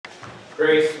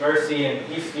Grace, mercy, and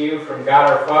peace to you from God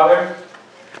our Father,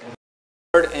 and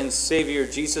Lord and Savior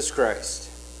Jesus Christ.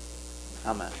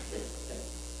 Amen.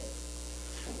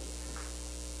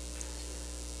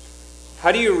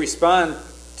 How do you respond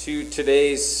to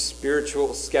today's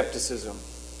spiritual skepticism?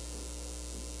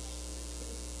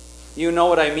 You know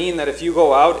what I mean, that if you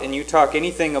go out and you talk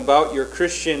anything about your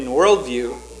Christian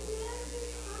worldview,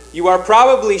 you are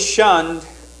probably shunned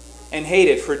and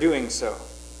hated for doing so.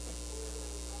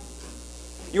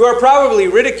 You are probably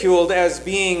ridiculed as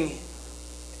being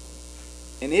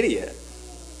an idiot.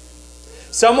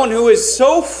 Someone who is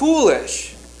so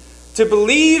foolish to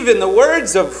believe in the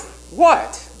words of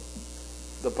what?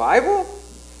 The Bible?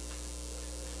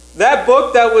 That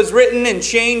book that was written and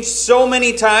changed so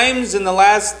many times in the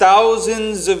last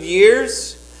thousands of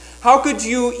years? How could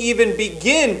you even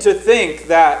begin to think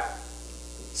that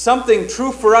something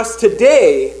true for us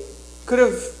today could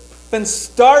have been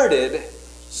started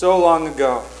so long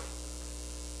ago?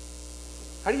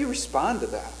 How do you respond to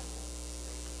that?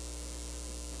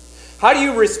 How do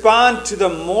you respond to the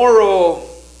moral,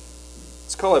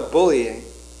 let's call it bullying,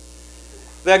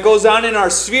 that goes on in our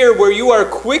sphere, where you are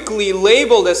quickly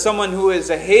labeled as someone who is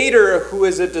a hater, who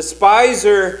is a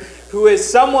despiser, who is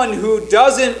someone who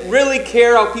doesn't really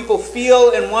care how people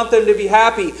feel and want them to be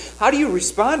happy? How do you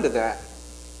respond to that?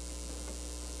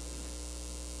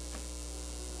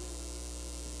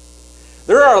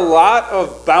 There are a lot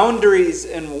of boundaries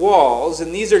and walls,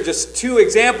 and these are just two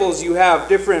examples. You have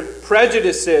different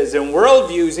prejudices and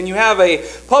worldviews, and you have a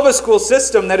public school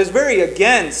system that is very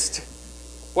against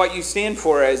what you stand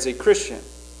for as a Christian.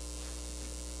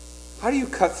 How do you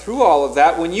cut through all of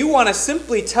that when you want to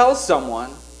simply tell someone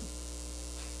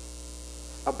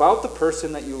about the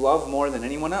person that you love more than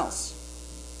anyone else?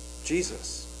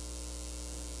 Jesus.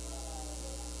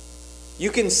 You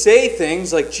can say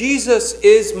things like, Jesus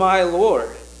is my Lord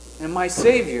and my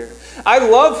Savior. I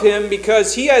love Him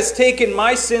because He has taken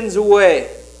my sins away.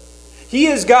 He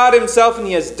is God Himself and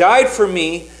He has died for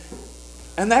me.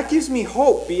 And that gives me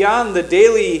hope beyond the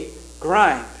daily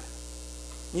grind.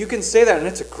 You can say that, and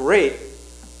it's a great,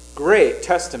 great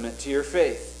testament to your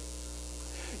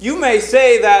faith. You may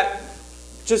say that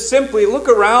just simply, look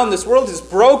around, this world is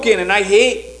broken, and I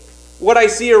hate what I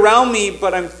see around me,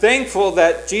 but I'm thankful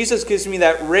that Jesus gives me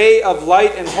that ray of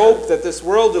light and hope that this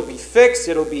world will be fixed,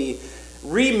 it'll be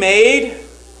remade,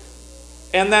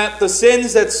 and that the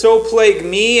sins that so plague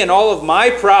me and all of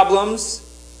my problems,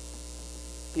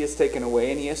 He has taken away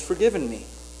and He has forgiven me.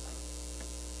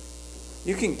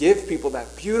 You can give people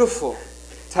that beautiful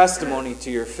testimony to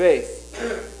your faith.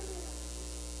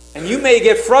 And you may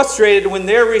get frustrated when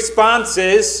their response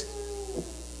is,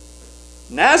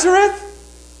 Nazareth?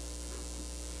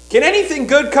 Can anything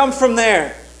good come from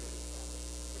there?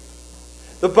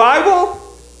 The Bible?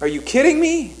 Are you kidding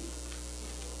me?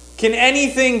 Can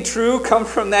anything true come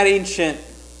from that ancient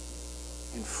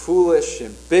and foolish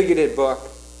and bigoted book?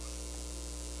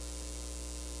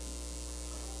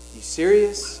 You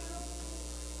serious?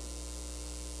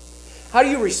 How do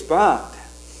you respond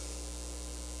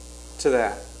to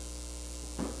that?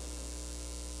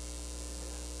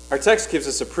 Our text gives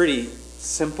us a pretty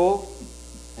simple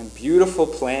and beautiful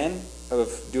plan of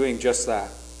doing just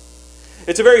that.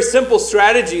 It's a very simple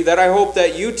strategy that I hope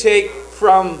that you take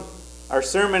from our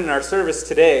sermon and our service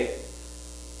today,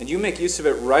 and you make use of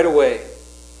it right away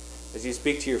as you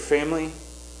speak to your family,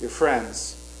 your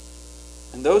friends,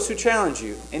 and those who challenge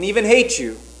you and even hate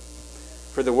you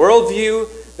for the worldview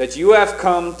that you have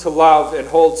come to love and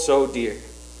hold so dear.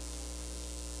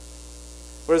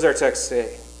 What does our text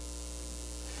say?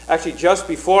 Actually, just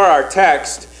before our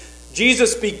text,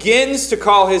 Jesus begins to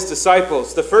call His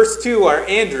disciples. The first two are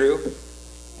Andrew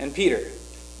and Peter,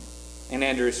 and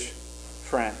Andrew's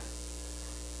friend.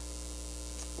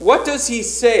 What does He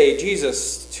say,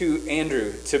 Jesus, to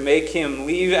Andrew to make him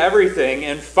leave everything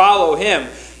and follow Him?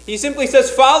 He simply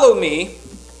says, follow me.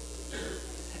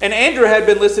 And Andrew had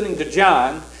been listening to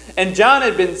John, and John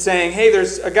had been saying, hey,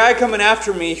 there's a guy coming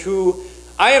after me who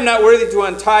I am not worthy to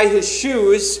untie his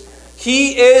shoes.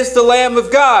 He is the Lamb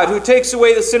of God who takes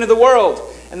away the sin of the world.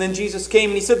 And then Jesus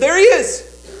came and He said, there He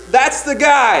is. That's the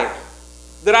guy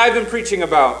that I've been preaching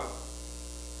about.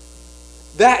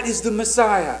 That is the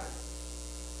Messiah.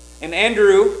 And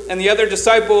Andrew and the other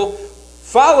disciple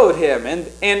followed Him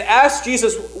and asked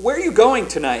Jesus, where are you going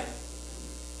tonight?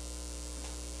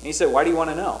 And He said, why do you want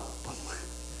to know?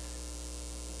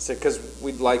 He said, because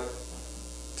we'd like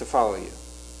to follow you.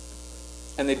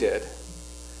 And they did.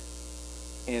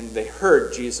 And they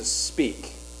heard Jesus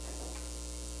speak.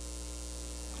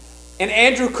 And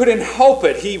Andrew couldn't help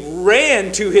it. He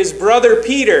ran to his brother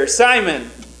Peter, Simon,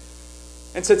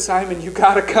 and said, Simon, you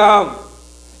got to come.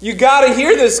 You got to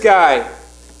hear this guy.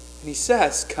 And he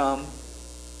says, come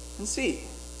and see.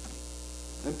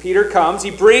 And Peter comes.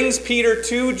 He brings Peter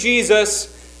to Jesus,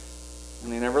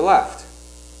 and they never left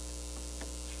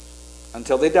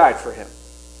until they died for him.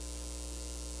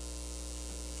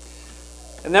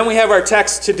 And then we have our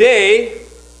text today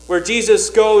where Jesus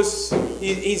goes,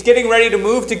 he's getting ready to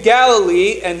move to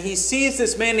Galilee, and he sees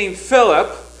this man named Philip,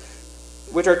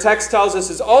 which our text tells us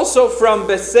is also from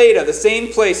Bethsaida, the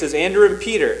same place as Andrew and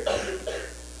Peter.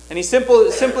 And he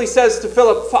simply says to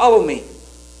Philip, follow me.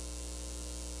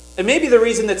 And maybe the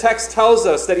reason the text tells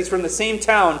us that he's from the same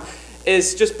town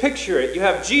is, just picture it. You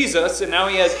have Jesus, and now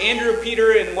he has Andrew,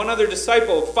 Peter, and one other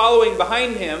disciple following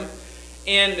behind him.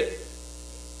 And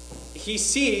he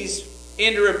sees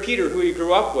Andrew and Peter, who he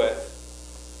grew up with.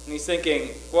 And he's thinking,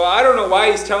 well, I don't know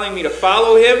why he's telling me to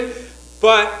follow him,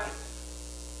 but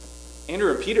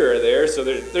Andrew and Peter are there, so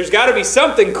there's got to be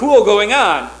something cool going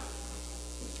on.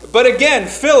 But again,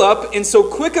 Philip, in so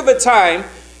quick of a time,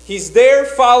 he's there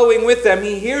following with them.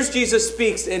 He hears Jesus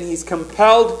speaks, and he's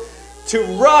compelled to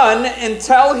run and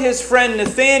tell his friend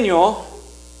Nathanael,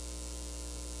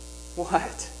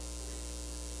 what?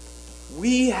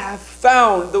 We have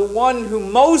found the one who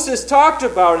Moses talked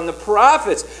about in the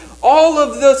prophets. All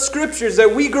of the scriptures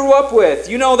that we grew up with.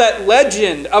 You know, that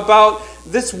legend about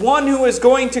this one who is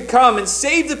going to come and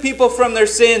save the people from their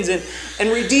sins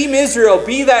and redeem Israel,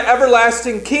 be that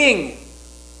everlasting king.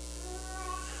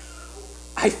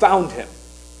 I found him.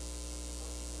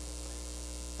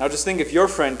 Now just think, if your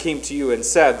friend came to you and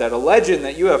said that a legend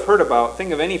that you have heard about,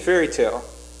 think of any fairy tale,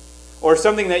 or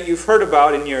something that you've heard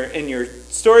about in your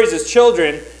stories as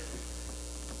children,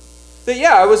 that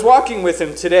yeah, I was walking with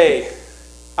him today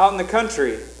out in the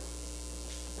country.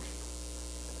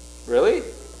 Really?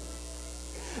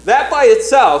 That by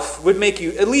itself would make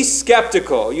you at least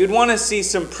skeptical. You'd want to see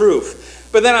some proof.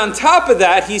 But then on top of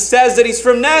that, he says that he's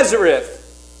from Nazareth,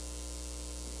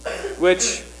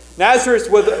 which Nazareth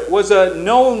was a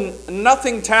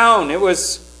know-nothing town. It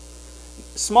was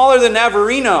smaller than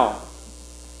Navarino.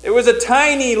 It was a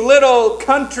tiny little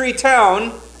country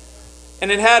town,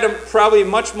 and it had a probably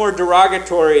much more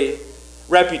derogatory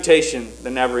reputation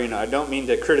than Navarino. I don't mean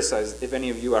to criticize if any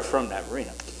of you are from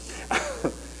Navarino.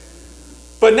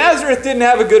 But Nazareth didn't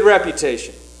have a good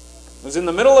reputation. It was in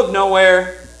the middle of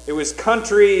nowhere. It was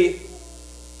country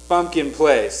bumpkin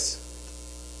place.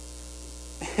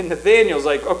 And Nathanael's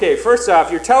like, okay, first off,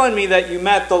 you're telling me that you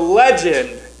met the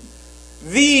legend,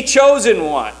 the chosen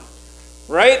one,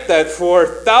 right? That for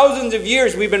thousands of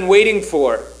years we've been waiting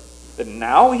for. That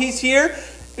now he's here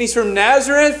and he's from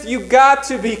Nazareth? You got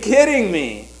to be kidding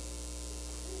me.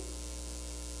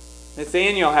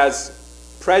 Nathanael has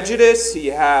prejudice, he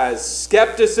has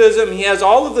skepticism, he has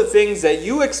all of the things that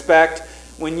you expect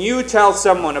when you tell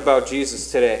someone about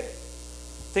Jesus today.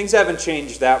 Things haven't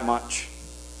changed that much.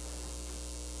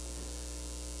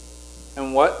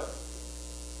 And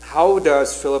how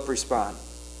does Philip respond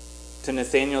to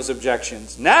Nathanael's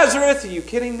objections? Nazareth, are you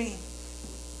kidding me?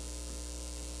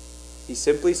 He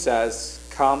simply says,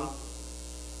 come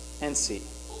and see.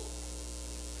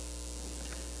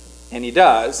 And he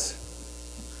does.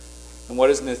 And what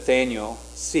does Nathanael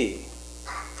see?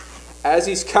 As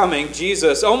he's coming,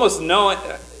 Jesus,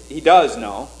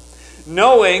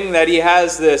 knowing that he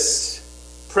has this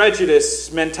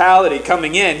prejudice mentality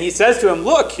coming in, he says to him,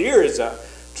 look, here is a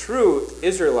true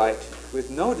Israelite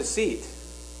with no deceit.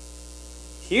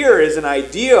 Here is an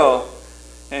ideal,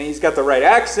 and he's got the right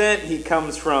accent. He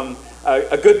comes from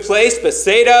a good place,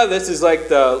 Bethsaida. This is like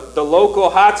the local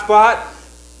hotspot.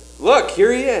 Look,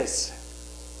 here he is.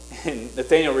 And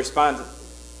Nathanael responds,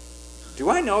 do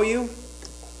I know you?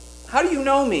 How do you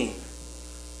know me?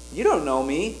 You don't know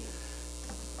me.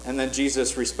 And then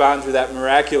Jesus responds with that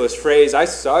miraculous phrase, I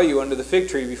saw you under the fig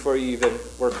tree before you even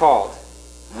were called.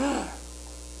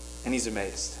 And he's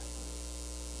amazed.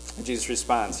 And Jesus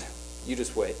responds, you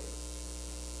just wait.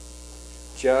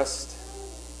 Just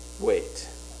wait.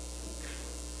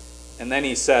 And then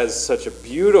he says such a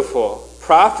beautiful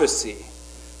prophecy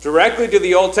directly to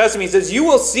the Old Testament. He says, you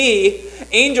will see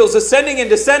angels ascending and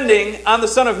descending on the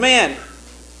Son of Man.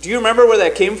 Do you remember where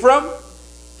that came from?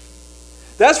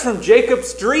 That's from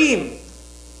Jacob's dream.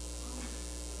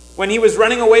 When he was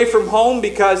running away from home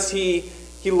because he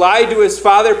lied to his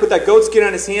father, put that goat skin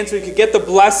on his hand so he could get the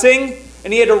blessing,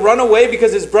 and he had to run away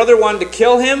because his brother wanted to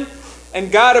kill him,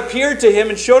 and God appeared to him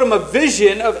and showed him a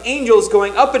vision of angels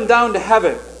going up and down to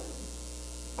heaven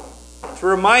to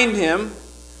remind him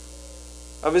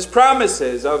of his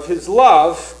promises, of his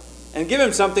love, and give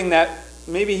him something that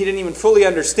maybe he didn't even fully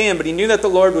understand, but he knew that the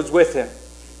Lord was with him.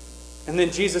 And then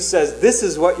Jesus says, this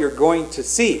is what you're going to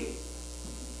see.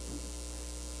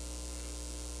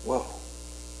 Whoa.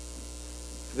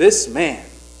 This man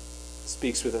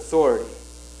speaks with authority.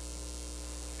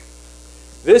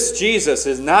 This Jesus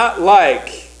is not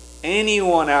like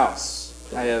anyone else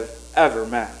I have ever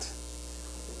met.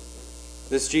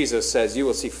 This Jesus says, you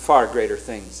will see far greater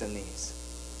things than these.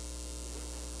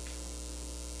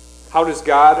 How does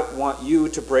God want you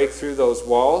to break through those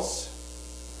walls?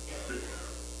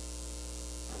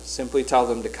 Simply tell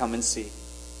them to come and see.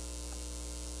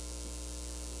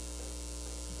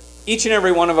 Each and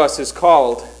every one of us is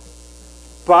called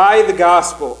by the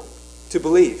gospel to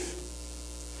believe.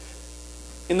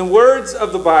 In the words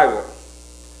of the Bible,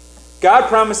 God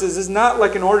promises is not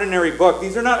like an ordinary book.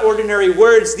 These are not ordinary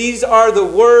words. These are the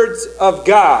words of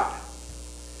God.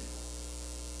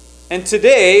 And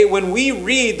today, when we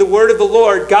read the word of the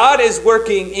Lord, God is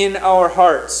working in our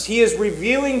hearts. He is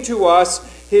revealing to us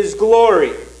His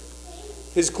glory.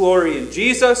 His glory in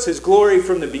Jesus, His glory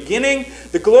from the beginning,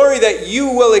 the glory that you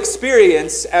will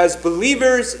experience as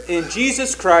believers in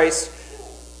Jesus Christ,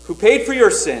 who paid for your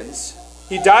sins.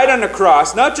 He died on a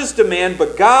cross, not just a man,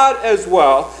 but God as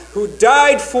well, who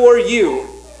died for you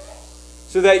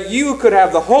so that you could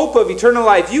have the hope of eternal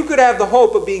life. You could have the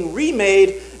hope of being remade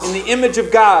in the image of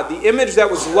God, the image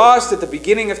that was lost at the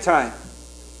beginning of time.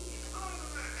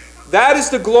 That is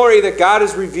the glory that God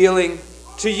is revealing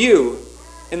to you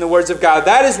in the words of God.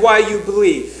 That is why you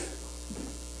believe.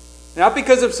 Not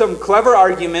because of some clever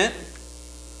argument,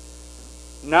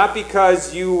 not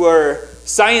because you were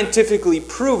scientifically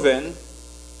proven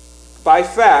by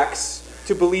facts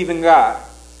to believe in God,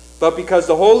 but because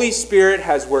the Holy Spirit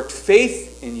has worked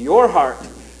faith in your heart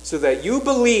so that you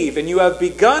believe and you have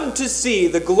begun to see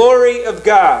the glory of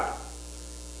God.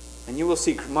 And you will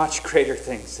see much greater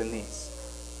things than these.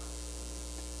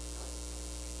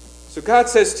 So God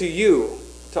says to you,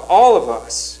 to all of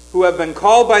us who have been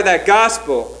called by that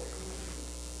gospel,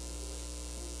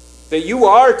 that you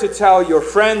are to tell your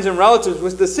friends and relatives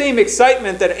with the same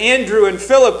excitement that Andrew and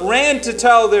Philip ran to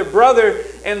tell their brother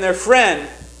and their friend.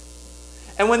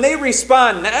 And when they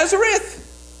respond, Nazareth?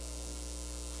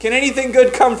 Can anything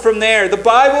good come from there? The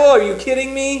Bible? Are you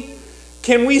kidding me?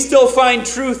 Can we still find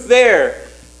truth there?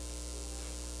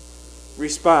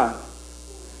 Respond.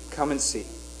 Come and see.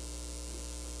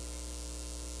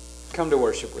 Come to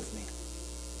worship with me.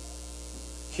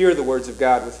 Hear the words of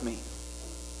God with me.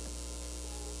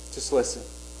 Just listen.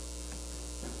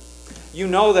 You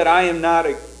know that I am not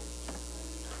a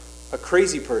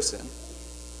crazy person.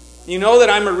 You know that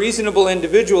I'm a reasonable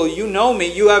individual. You know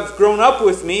me. You have grown up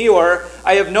with me, or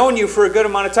I have known you for a good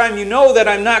amount of time. You know that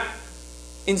I'm not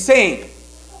insane.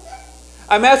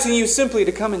 I'm asking you simply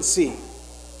to come and see.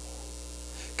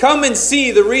 Come and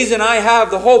see the reason I have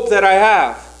the hope that I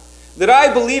have. That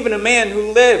I believe in a man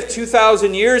who lived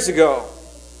 2,000 years ago.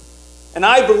 And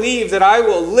I believe that I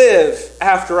will live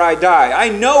after I die. I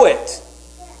know it.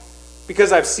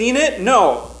 Because I've seen it?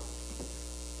 No.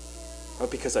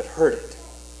 But because I've heard it.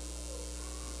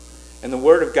 And the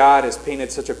Word of God has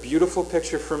painted such a beautiful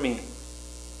picture for me.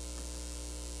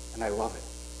 And I love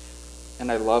it. And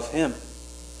I love Him.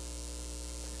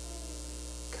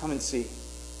 Come and see.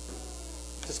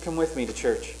 Just come with me to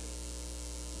church.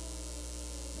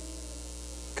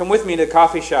 Come with me to the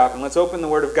coffee shop and let's open the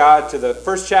Word of God to the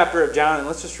first chapter of John and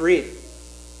let's just read.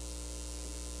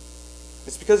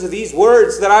 It's because of these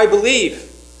words that I believe.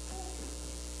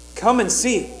 Come and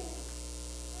see.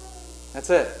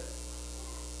 That's it.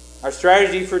 Our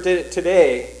strategy for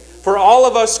today, for all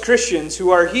of us Christians who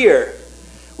are here,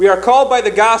 we are called by the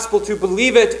gospel to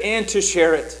believe it and to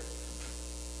share it.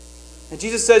 And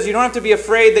Jesus says you don't have to be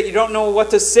afraid that you don't know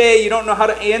what to say, you don't know how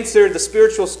to answer the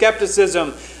spiritual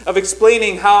skepticism of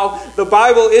explaining how the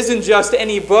Bible isn't just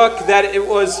any book, that it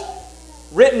was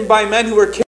written by men who were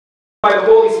carried by the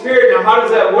Holy Spirit. Now, how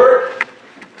does that work?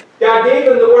 God gave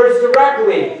them the words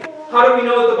directly. How do we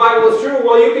know that the Bible is true?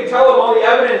 Well, you can tell them all the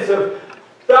evidence of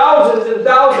thousands and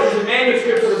thousands of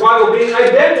manuscripts of the Bible being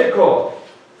identical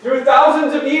through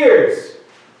thousands of years.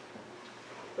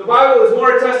 The Bible is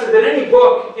more attested than any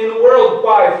book in the world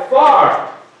by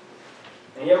far.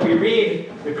 And yet we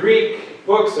read the Greek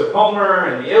books of Homer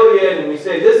and the Iliad and we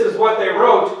say this is what they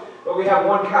wrote, but we have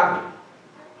one copy.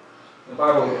 In the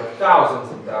Bible we have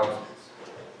thousands and thousands.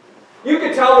 You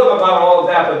could tell them about all of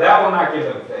that, but that will not give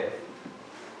them faith.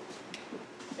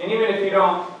 And even if you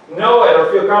don't know it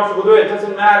or feel comfortable doing it, it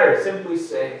doesn't matter. Simply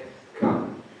say,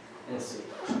 come and see.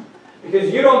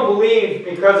 Because you don't believe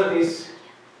because of these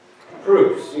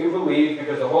proofs. You believe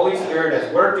because the Holy Spirit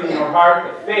has worked in your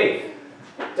heart the faith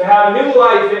to have new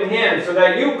life in Him so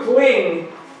that you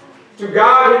cling to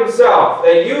God Himself,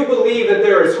 that you believe that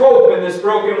there is hope in this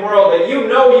broken world, that you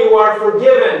know you are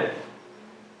forgiven,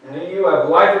 and that you have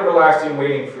life everlasting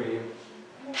waiting for you.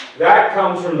 That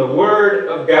comes from the Word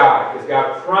of God, because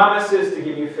God promises to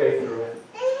give you faith through it.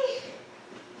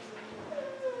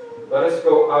 Let us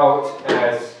go out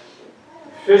as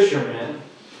fishermen,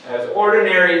 as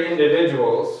ordinary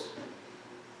individuals,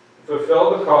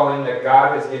 fulfill the calling that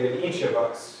God has given each of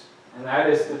us, and that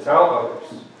is to tell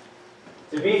others,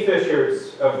 to be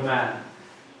fishers of men,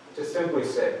 to simply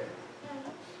say,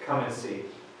 come and see.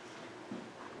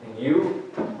 And you,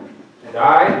 and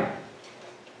I,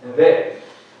 and they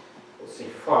will see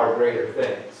far greater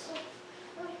things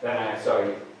than I saw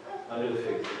you under the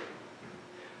fig tree.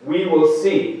 We will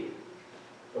see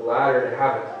the ladder to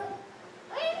heaven.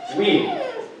 We,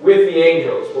 with the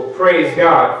angels, will praise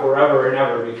God forever and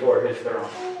ever before His throne.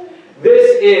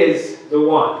 This is the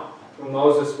one whom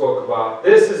Moses spoke about.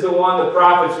 This is the one the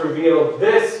prophets revealed.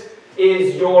 This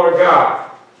is your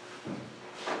God,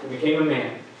 who became a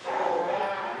man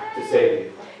to save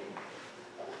you.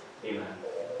 Amen.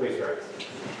 Please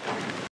rise.